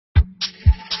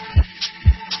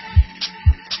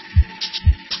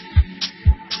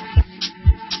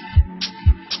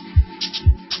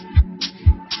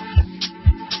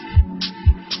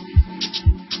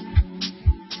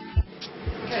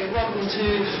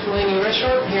Fellini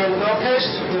restaurant here on the Gold Coast.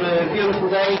 We've got a beautiful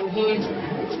day here.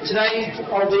 Today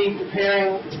I'll be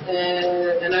preparing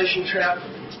an ocean trout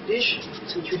dish,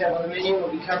 which we have on the menu. We'll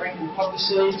be covering with poppy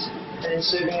seeds and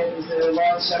serving it with a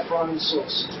wild saffron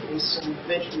sauce with some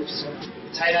vegetables, some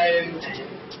potato and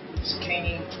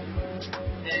zucchini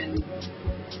and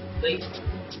leek.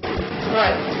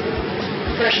 Right,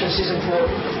 freshness is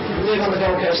important. We live on the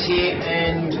Gold Coast here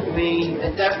and we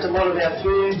adapt a lot of our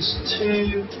foods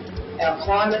to our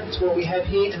climate, to what we have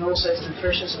here, and also to the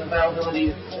freshness and availability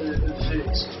of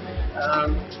foods.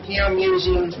 Here I'm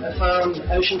using a farmed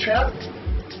ocean trout.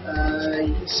 You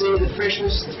can see the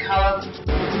freshness, the colour.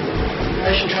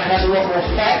 Ocean trout has a lot more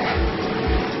fat,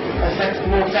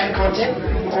 more fat content,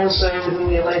 also than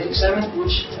the Atlantic salmon,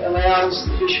 which allows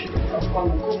the fish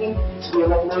upon cooking to be a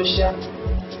lot moister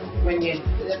when you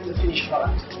get the finished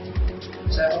product.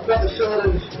 So I've got the fillet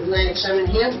of Atlantic salmon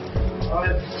here.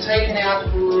 I've taken out,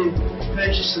 when you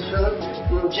purchase the fillet,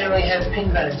 you'll generally have pin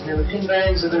bones. Now the pin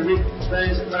bones are the rib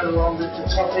bones that run along the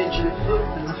top edge of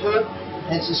the fillet,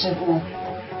 and it's a simple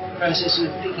process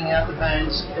of picking out the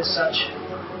bones as such.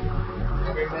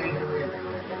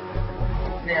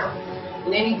 Now,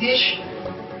 in any dish,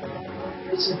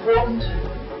 it's important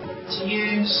to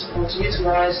use or to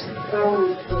utilise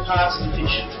all the parts of the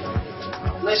fish.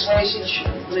 Less wastage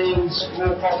means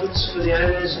more profits for the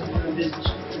owners and for the business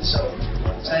itself.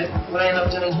 So what I end up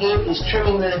doing here is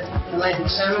trimming the Atlantic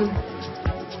salmon,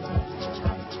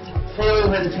 feeling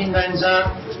where the pin bones are,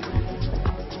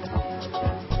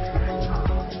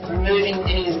 removing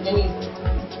any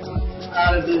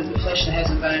part of the flesh that has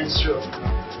the bones through it.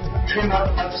 Trim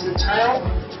up to the tail,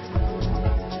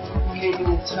 keeping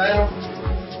the tail,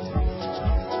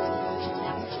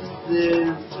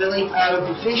 the belly part of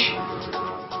the fish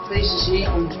pieces here,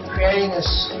 and creating a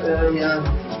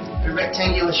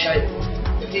rectangular shape,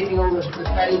 keeping all the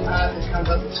fatty part that comes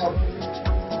up the top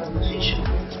of the fish.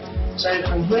 So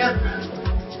from here,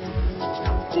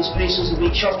 these pieces will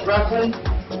be chopped roughly.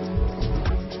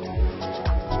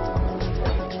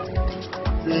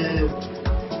 The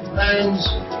bones,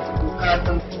 part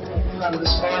of the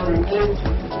spine removed.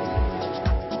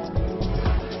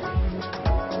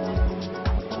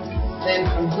 Then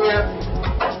from here,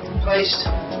 placed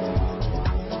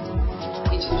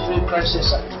into the food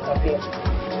processor up here.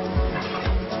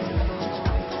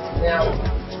 Now,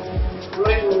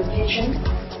 working in the kitchen,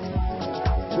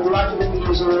 we're lucky that we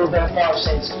use all of our 5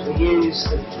 senses. We use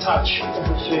the touch of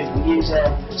the food, we use our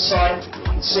sight, you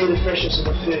can see the freshness of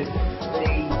the food.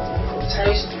 The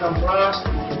taste comes last,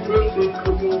 you can hear food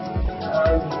cooking,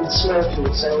 you can smell food.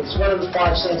 So it's one of the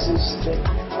 5 senses,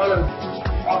 one of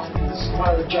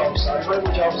the jobs, one of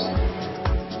the jobs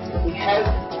that we have,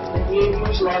 that we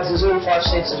utilises all 5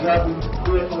 senses rather than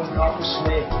working in an office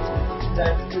where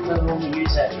you don't normally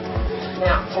use that.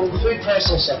 Now, from the food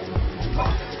processor,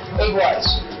 egg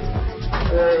whites.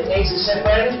 The eggs are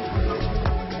separated.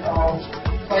 I'll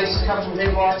place a couple of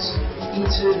egg whites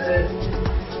into the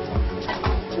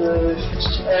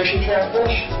ocean trout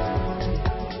fish.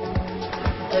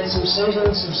 Add some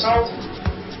seasoning, some salt.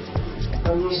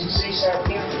 I'm using sea salt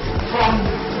here. From the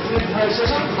food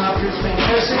processor, after it's been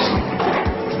processed,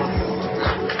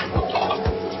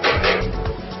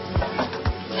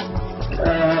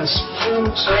 spoon,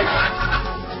 sorry.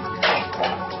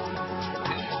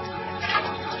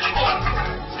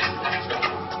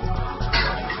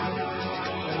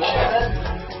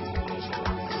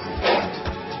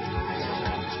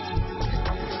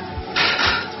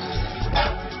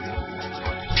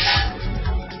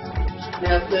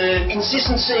 Now the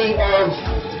consistency of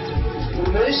the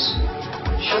mousse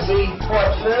should be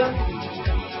quite firm,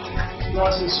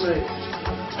 nice and smooth.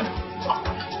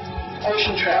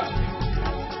 Ocean trout.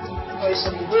 Place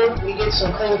on the board, we get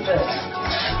some clean film.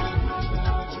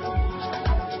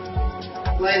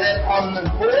 Lay that on the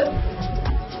board.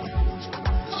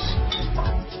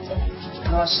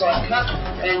 Nice slight cut.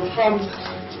 And from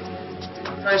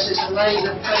the process of laying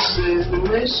it, place the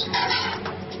mousse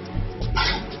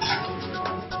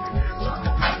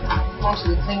onto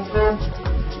the cling film,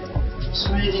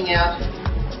 smoothing out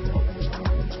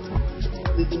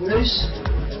with the mousse.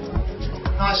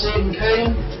 Nice even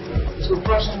coating. It's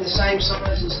approximately the same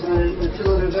size as the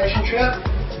fillet of ocean trout.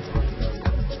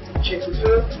 Check the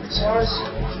fillet size.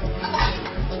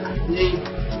 Need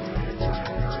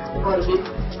quite a bit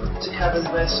to cover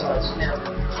both sides. Now,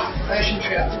 ocean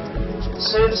trout.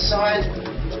 Service side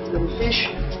of the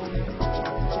fish.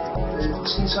 The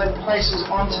skin side places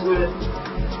onto the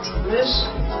mousse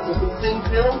with the cling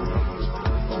film.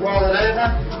 Roll it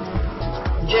over.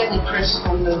 Gently press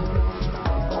on the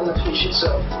fish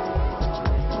itself.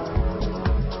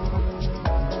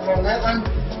 From that one,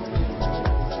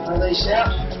 release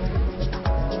out,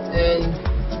 and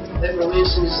that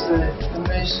releases the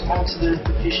mousse onto the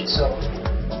fish itself.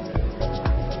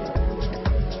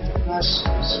 Nice,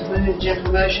 smooth,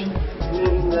 gentle motion,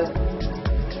 moving the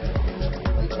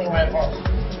cling wrap off.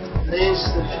 There's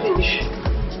the fish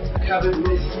covered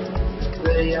with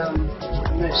the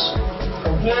mousse.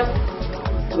 From here,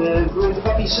 the green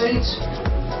poppy seeds,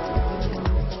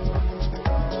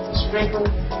 sprinkle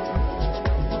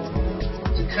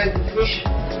to coat the fish,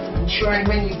 ensuring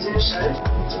when you do so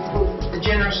to put a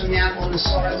generous amount on the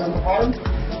sides on the bottom.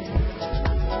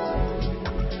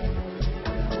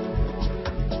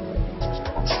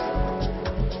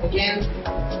 Again,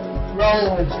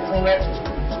 rolling with the cling wrap,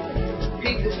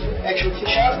 pick the actual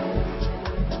fish up,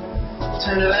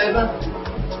 turn it over,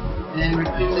 and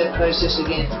repeat that process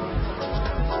again.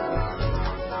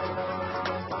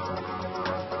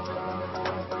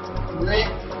 From there,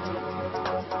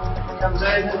 comes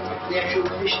over, the actual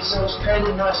fish itself is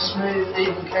coated, nice smooth,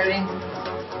 even coating.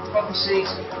 Poppy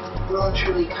seeds well and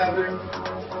truly covered.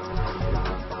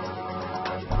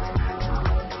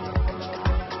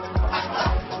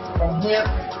 From here,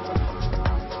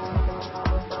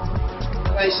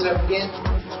 place it up again,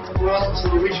 roll it to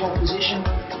the original position,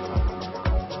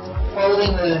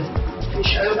 folding the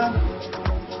fish over,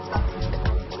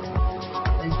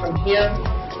 and from here,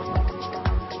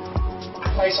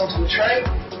 place onto the tray,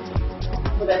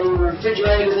 put that in the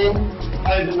refrigerator then,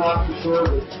 overnight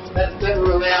preferably. That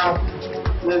will allow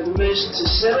the mousse to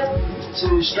settle, to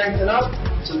strengthen up,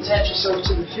 to attach itself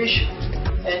to the fish,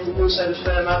 and also to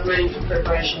firm up, ready for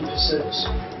preparation for service.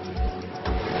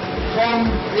 From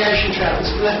the ocean trout,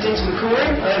 it's left into the cool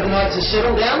room overnight to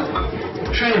settle down.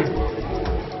 Trim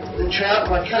the trout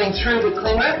by cutting through the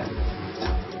cling wrap,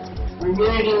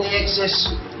 removing the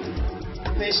excess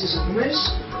pieces of mousse.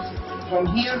 From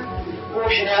here,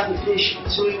 portion out the fish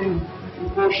to the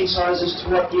portion sizes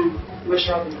to what your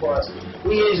restaurant requires.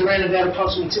 We use around about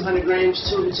approximately 200 grams,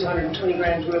 2 to 220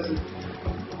 grams worth of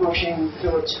portion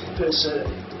fillets per serve.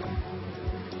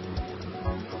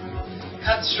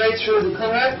 Cut straight through the cling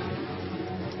wrap,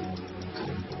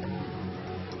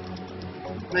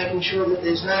 making sure that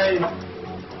there's no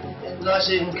nice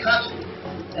even cut,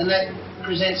 and that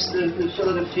presents the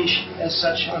fillet of fish as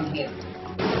such on here.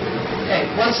 Okay,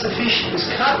 once the fish is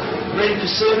cut, ready for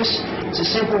service, it's a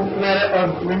simple matter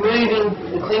of removing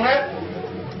the cling wrap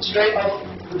straight off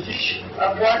the fish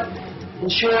upright,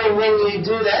 ensuring when you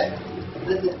do that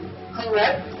the cling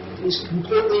wrap is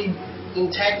completely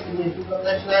intact and you've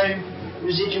left no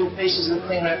residual pieces of the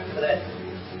cling wrap for that.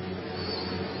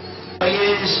 I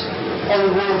use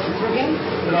olive oil for cooking,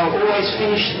 but I'll always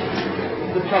finish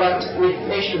the product with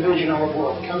extra virgin olive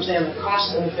oil. It comes down to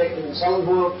cost and effectiveness. Olive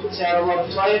oil puts out a lot of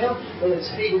flavour when it's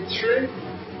heated through,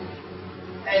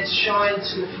 adds shine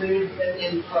to the food and the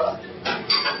end product.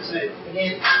 So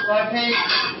again, fry pan,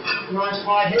 nice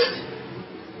high heat.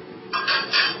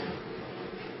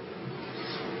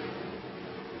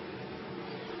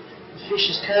 The fish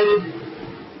is coated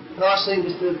nicely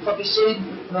with the poppy seed,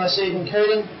 nice even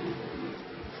coating.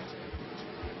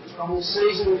 I will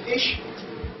season the fish.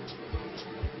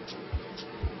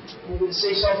 A little bit of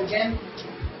sea salt again.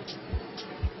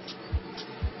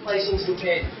 Place into the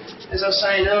pan. As I was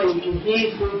saying earlier, you can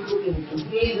hear food cooking, you can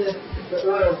hear the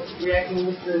oil reacting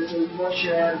with the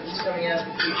moisture that's coming out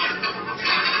of the fish.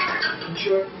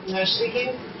 Ensure no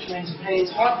sticking, which means the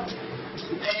pan's hot. If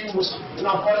the pan was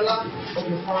not hot enough, what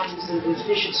you'll find is that the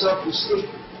fish itself will stick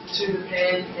to the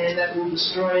pan, and that will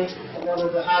destroy a lot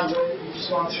of the hard work we've just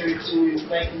gone through to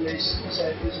make the mousse, so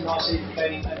there's a nice even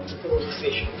coating over the fillet of the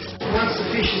fish. Once the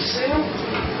fish is sealed,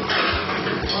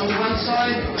 on one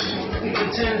side, we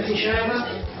can turn the fish over.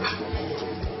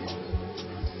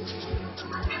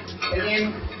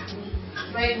 Again,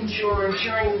 ensuring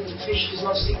that the fish does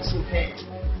not stick to the pan.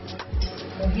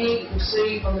 And here you can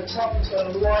see on the top it's got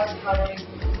a light coating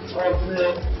of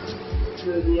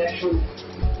the actual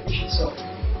fish itself.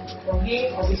 From here,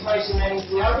 I'll be placing that into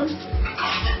the oven.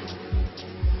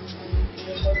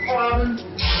 There's a hot oven,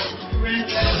 around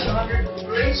about 100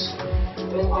 degrees.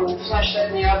 Then I will flash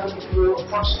that in the oven for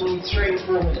approximately 3 to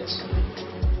 4 minutes.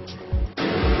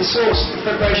 The sauce,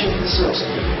 preparation for the sauce.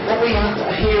 What we are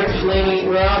here at Fellini,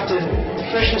 we're after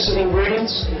freshness of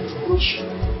ingredients, which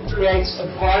creates a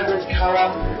vibrant colour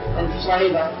and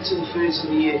flavour to the foods that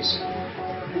we use.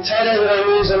 The potato that I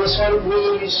use on this one,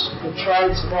 we use the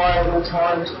trade to buy at all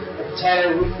times, a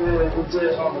potato with the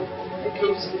dirt on it. It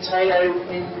keeps the potato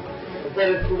in a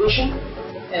better condition,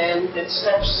 and it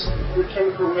stops the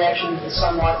chemical reaction of the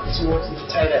sunlight towards the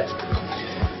potato.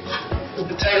 The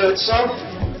potato itself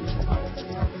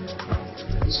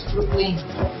is quickly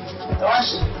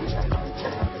diced,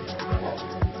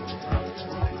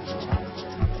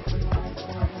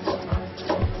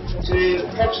 to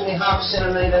approximately 1/2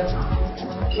 centimetre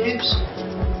cubes.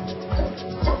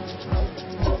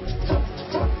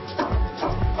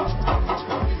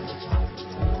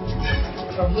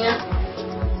 From here,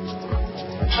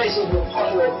 place into a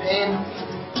pot or a pan,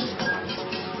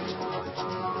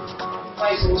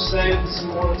 place on the stove with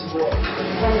some water to boil.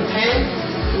 From the pan,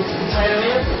 with the potato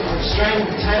in, strain the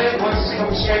potato. Once it's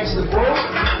come straight to the boil,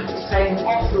 take it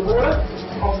off the water,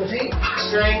 off the heat,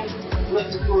 strain,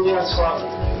 lift to cool down slightly.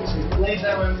 So leave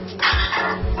that one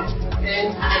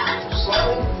and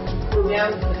slightly cool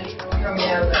down the heat coming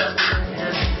out of that.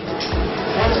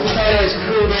 Once the potatoes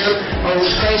cool down, I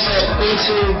will place that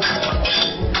into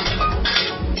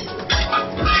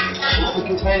the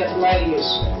container for later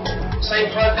use. Same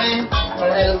propane,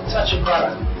 I'll add a touch of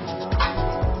butter.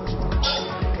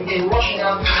 Again, washing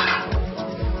up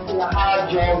is a hard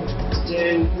job to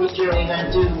do. We generally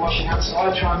don't do the washing up, so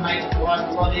I try and make life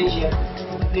a lot easier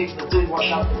for people that do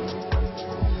wash up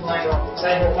later on.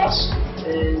 They help us,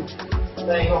 and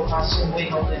they help us, and we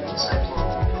help them at the same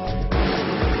time.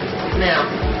 Now,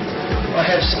 I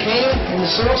have zucchini in the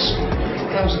sauce.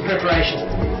 Comes the preparation.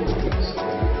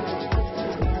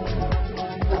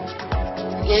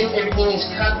 Again, everything is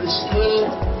cut. The zucchini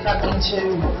cut into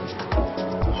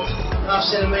 1/2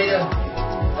 centimetre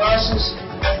slices.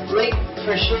 Leek,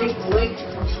 fresh leek.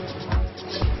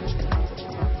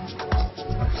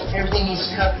 Everything is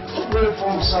cut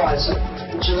uniform size,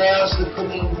 which allows the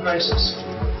cooking process.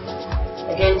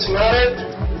 Again, tomato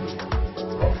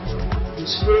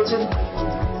is filtered.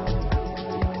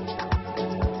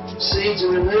 Seeds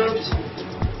are removed,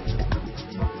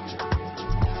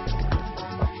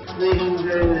 leaving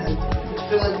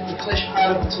the flesh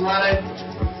part of the tomato.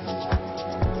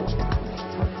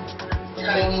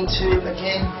 Cutting into,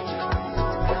 again,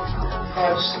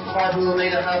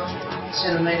 5mm, 1/2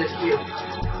 centimetre cube.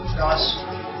 Nice.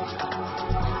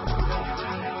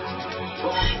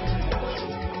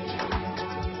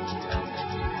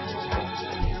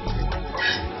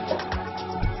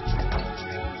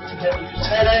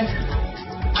 Potato,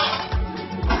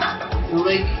 the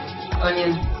leek,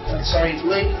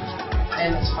 leek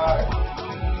and the tomato.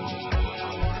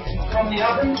 From the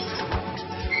oven,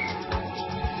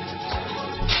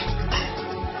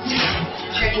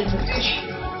 checking the fish.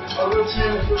 I will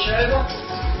turn the fish over.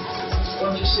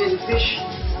 Once you see the fish,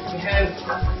 you have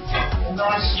a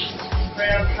nice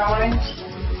brown colouring,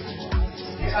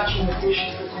 touching the fish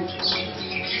for inches.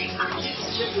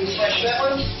 Simply flash that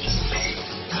one.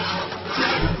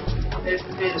 Let's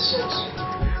prepare the sauce.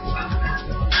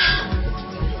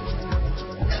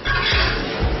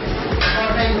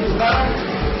 Frying with the butter,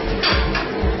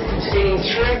 it's heating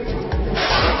through.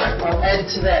 I'll add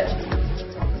to that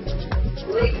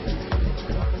leek.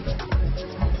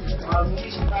 I'm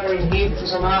using butter in here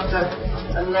because I'm after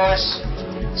a nice,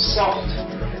 soft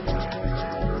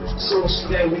sauce to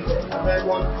go with it. I don't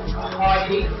want a high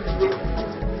heat with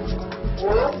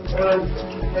oil. Oil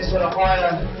has got a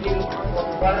higher heat than what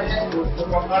the butter has, or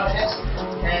what butter has,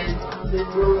 and it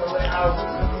will allow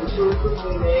the food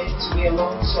cooking there to be a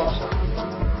lot softer.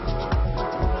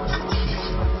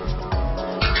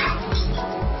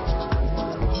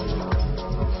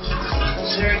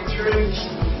 Stirring through,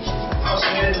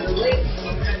 tossing out of the leek,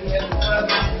 cutting out the butter,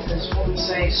 that's what we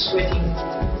say, sweating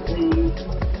the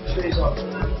foods off.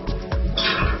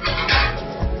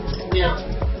 Now,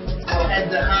 I'll add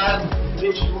the hard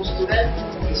vegetables to that.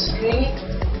 The zucchini,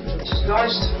 which is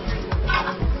diced,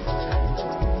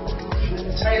 the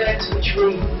potatoes, which we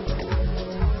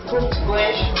cooked,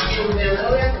 blanched, trimmed down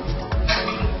earlier,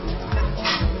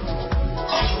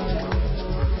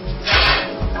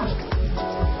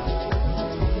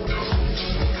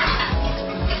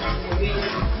 again,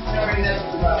 covering that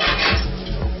with the butter.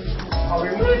 I'll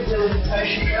remove the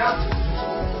ocean trout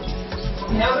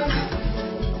from the oven,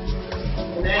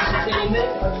 and add the thinning meat.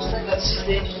 I'll just let that sit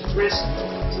there just to rest,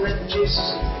 to let the juices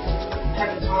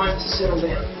have the time to settle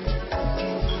down.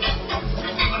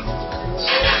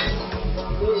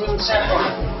 Using saffron.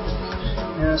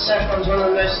 Now, saffron is one of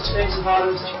the most expensive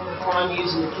items that you can find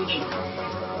used in the kitchen.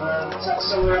 It's up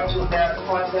somewhere up to about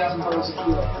 $5,000 a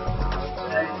kilo.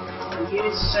 We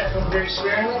use saffron very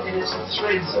sparingly, and it's the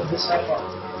threads of the saffron.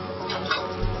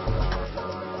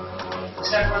 The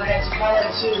saffron adds colour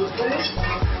to the food,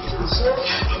 to the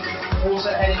sauce, also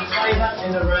adding flavour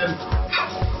and aroma.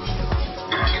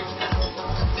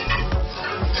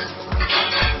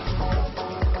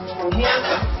 From here,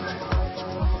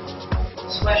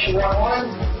 splash of white wine.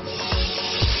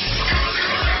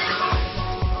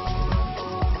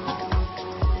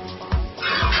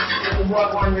 Let the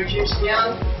white wine reduce down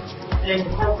and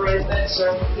incorporate that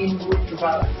in with the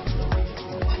butter.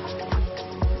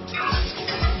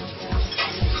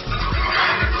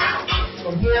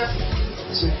 From here,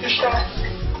 some fish stock.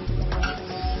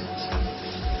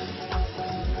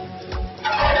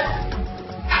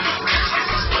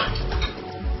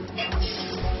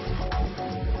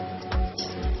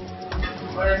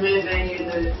 I remove any of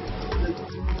the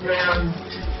brown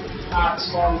parts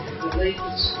of the leaf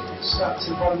that's stuck to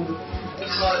the bottom of the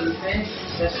side of the pan.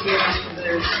 That's really for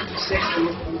the second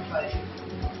look on the plate.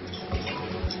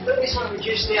 Let this one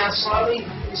reduce down slightly.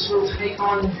 This will take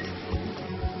on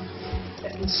a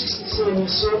consistency in the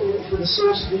salt for the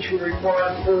sauce which we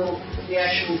require for the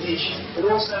actual dish. It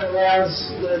also allows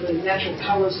the natural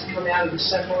colours to come out of the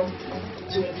saffron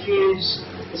to infuse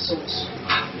the sauce.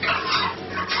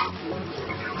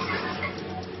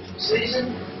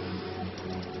 Season.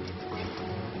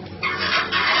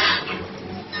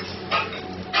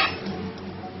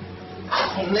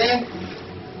 From there,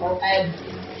 I'll add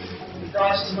the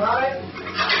diced tomato.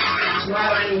 The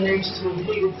tomato only needs to be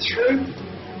heated through.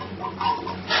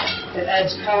 It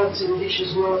adds colour to the dish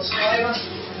as well as flavour.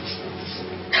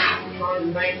 Trying to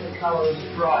make the colours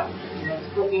bright. Now,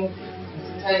 cooking,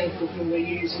 Italian cooking, we're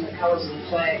using the colours of the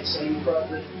flag. So you've got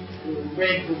the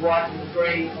red, the white, and the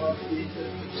green of the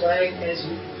flag. As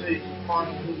with the food,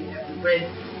 finally here you have the red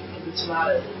of the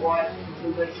tomato, the white of the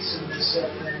lettuce and the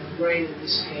saffron, and the green of the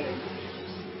zucchini.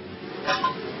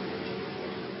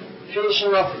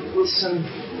 Finishing off with some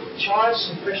chives,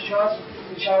 some fresh chives,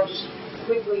 which I'll just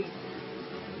quickly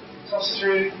toss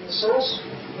through the sauce.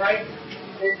 Great,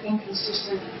 they're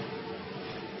inconsistent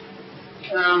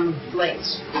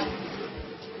lengths.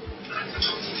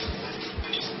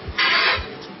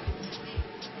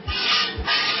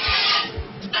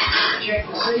 Check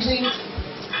the seasoning.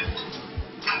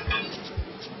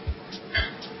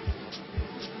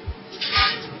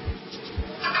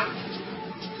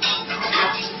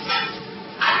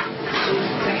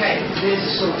 There's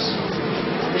the sauce.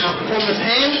 Now on the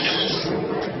pan,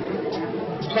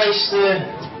 place the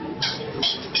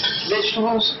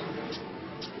vegetables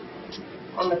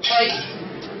on the plate.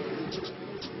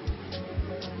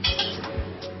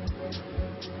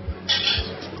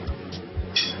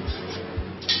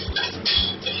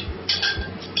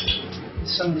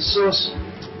 Some of the sauce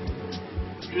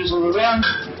drizzle around.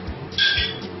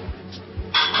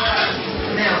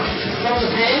 Now from the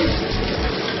pan,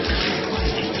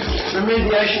 remove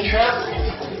the ocean trout,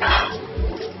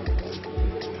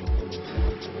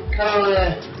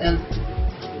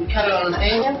 we cut it on an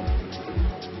angle,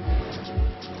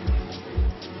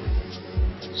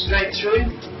 straight through,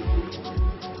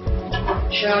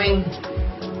 showing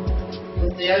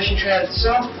that the ocean trout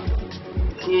itself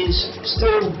is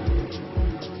still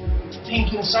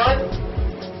pink inside,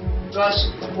 nice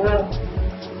warmth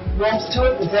to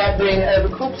it without being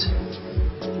overcooked.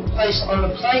 Place on the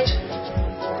plate.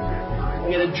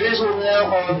 We get a drizzle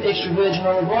now of extra virgin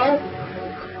olive oil.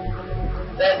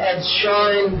 That adds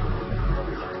shine,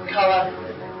 colour,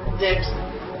 depth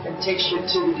and texture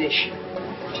to the dish.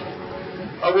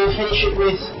 I will finish it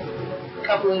with a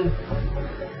couple of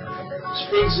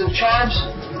sprigs of chives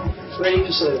ready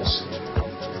for service.